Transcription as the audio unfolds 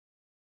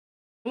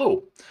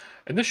Hello.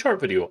 In this short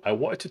video, I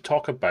wanted to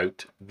talk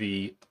about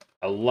the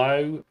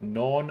Allow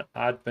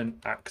Non-Admin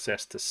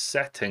Access to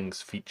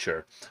Settings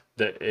feature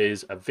that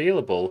is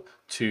available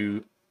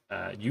to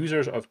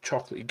users of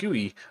Chocolatey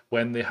GUI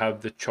when they have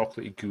the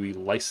Chocolatey GUI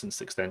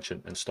license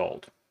extension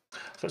installed.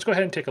 So let's go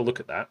ahead and take a look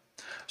at that.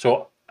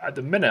 So at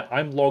the minute,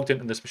 I'm logged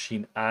into this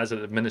machine as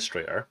an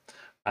administrator.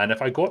 And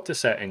if I go up to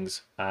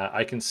settings,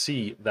 I can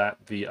see that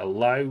the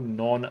Allow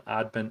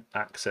Non-Admin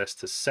Access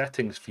to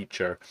Settings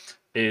feature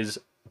is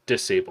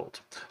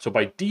disabled. So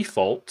by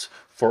default,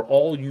 for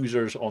all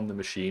users on the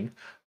machine,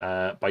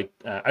 out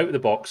of the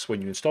box,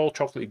 when you install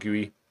Chocolatey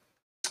GUI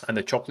and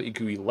the Chocolatey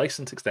GUI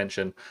license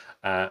extension,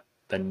 the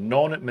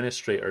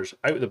non-administrators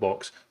out of the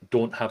box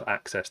don't have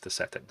access to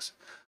settings.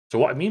 So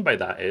what I mean by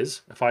that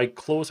is, if I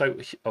close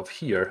out of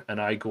here and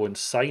I go and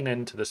sign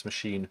into this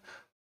machine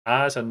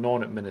as a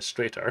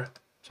non-administrator,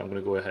 so I'm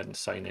going to go ahead and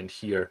sign in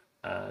here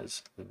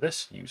as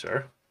this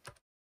user,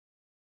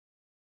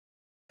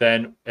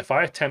 then if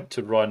I attempt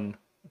to run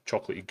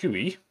Chocolatey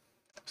GUI,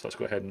 so let's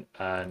go ahead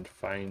and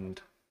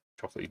find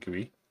Chocolatey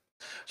GUI.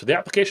 So the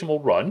application will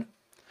run,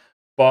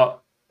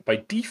 but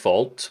by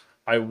default,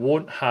 I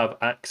won't have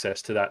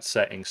access to that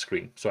settings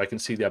screen. So I can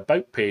see the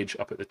About page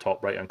up at the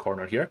top right-hand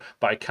corner here,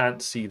 but I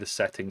can't see the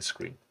settings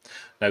screen.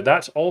 Now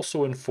that's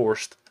also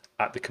enforced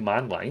at the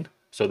command line.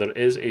 So there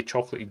is a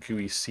Chocolatey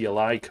GUI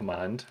CLI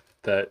command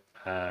that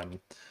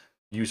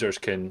users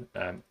can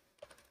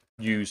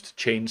use to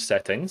change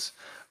settings.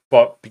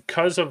 But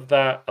because of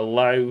that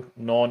allow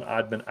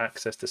non-admin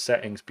access to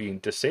settings being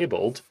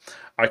disabled,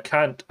 I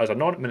can't, as a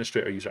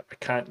non-administrator user, I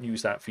can't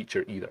use that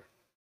feature either.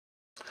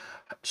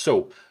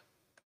 So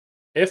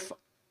if,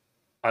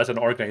 as an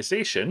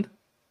organization,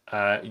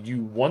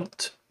 you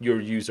want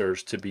your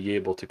users to be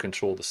able to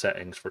control the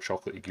settings for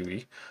Chocolatey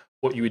GUI,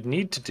 what you would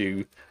need to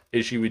do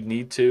is you would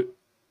need to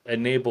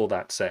enable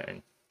that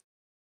setting.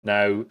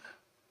 Now,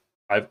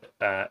 I've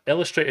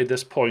illustrated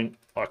this point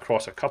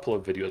across a couple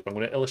of videos, but I'm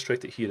going to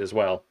illustrate it here as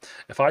well.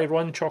 If I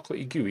run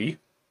Chocolatey GUI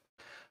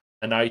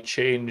and I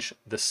change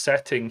the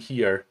setting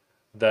here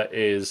that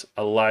is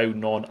allow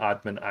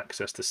non-admin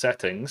access to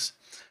settings,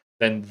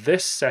 then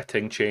this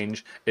setting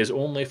change is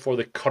only for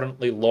the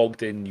currently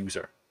logged in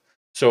user.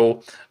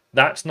 So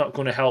that's not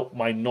going to help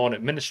my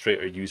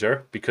non-administrator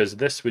user because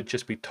this would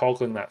just be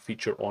toggling that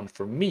feature on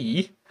for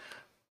me,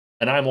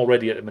 and I'm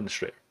already an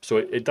administrator. So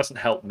it doesn't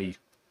help me.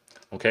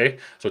 Okay,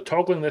 so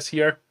toggling this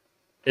here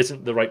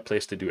isn't the right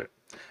place to do it.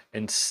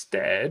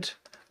 Instead,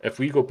 if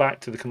we go back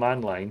to the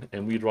command line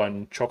and we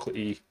run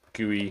Chocolatey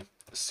GUI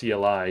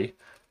CLI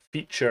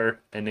feature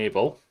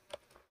enable,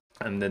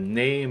 and the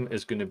name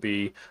is going to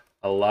be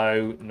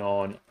allow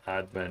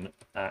non-admin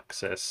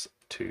access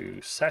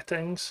to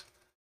settings.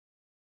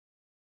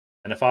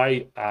 And if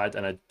I add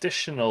an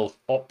additional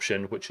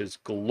option, which is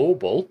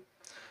global,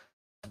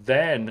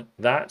 then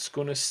that's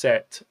going to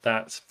set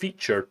that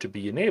feature to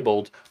be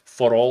enabled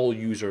for all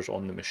users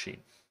on the machine.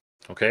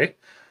 Okay,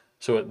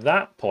 so at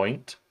that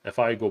point, if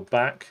I go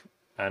back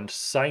and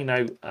sign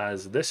out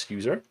as this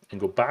user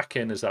and go back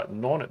in as that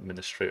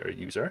non-administrator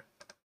user,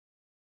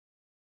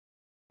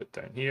 put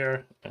down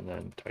here and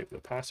then type the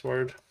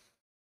password.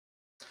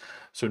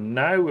 So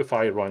now if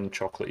I run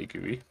Chocolatey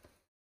GUI,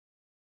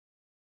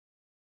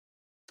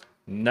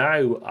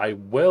 now I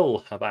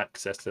will have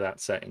access to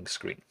that settings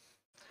screen.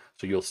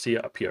 So you'll see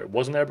it appear. It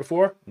wasn't there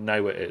before,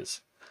 now it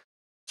is.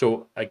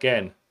 So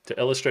again, to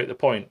illustrate the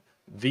point,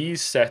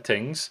 these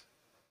settings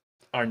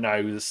are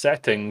now the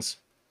settings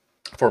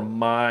for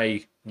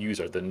my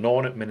user, the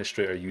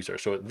non-administrator user.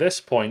 So at this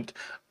point,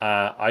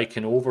 I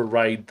can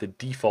override the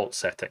default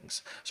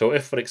settings. So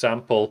if, for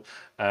example,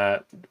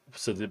 by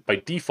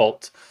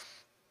default,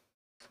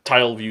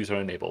 tile views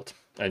are enabled,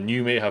 and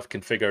you may have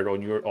configured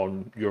on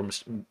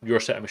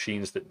your set of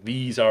machines that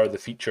these are the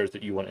features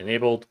that you want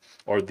enabled,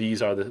 or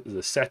these are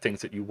the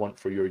settings that you want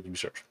for your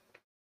users.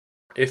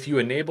 If you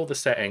enable the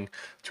setting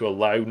to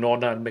allow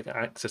non-admin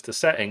access to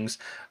settings,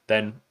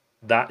 then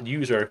that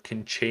user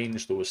can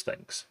change those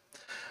things.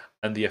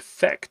 And the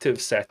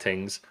effective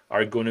settings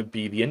are going to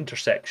be the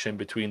intersection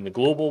between the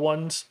global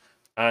ones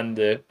and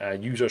the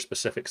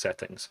user-specific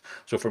settings.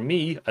 So for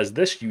me, as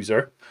this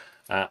user,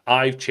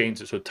 I've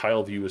changed it so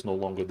tile view is no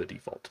longer the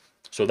default.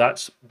 So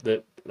that's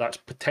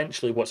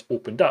potentially what's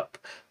opened up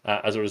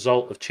as a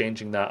result of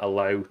changing that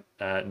allow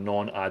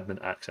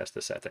non-admin access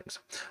to settings.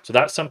 So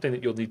that's something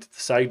that you'll need to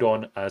decide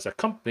on as a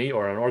company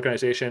or an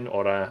organization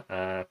or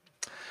a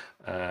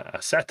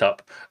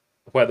setup,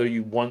 whether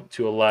you want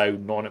to allow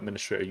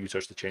non-administrator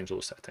users to change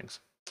those settings.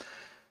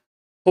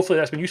 Hopefully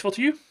that's been useful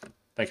to you.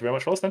 Thank you very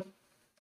much for listening.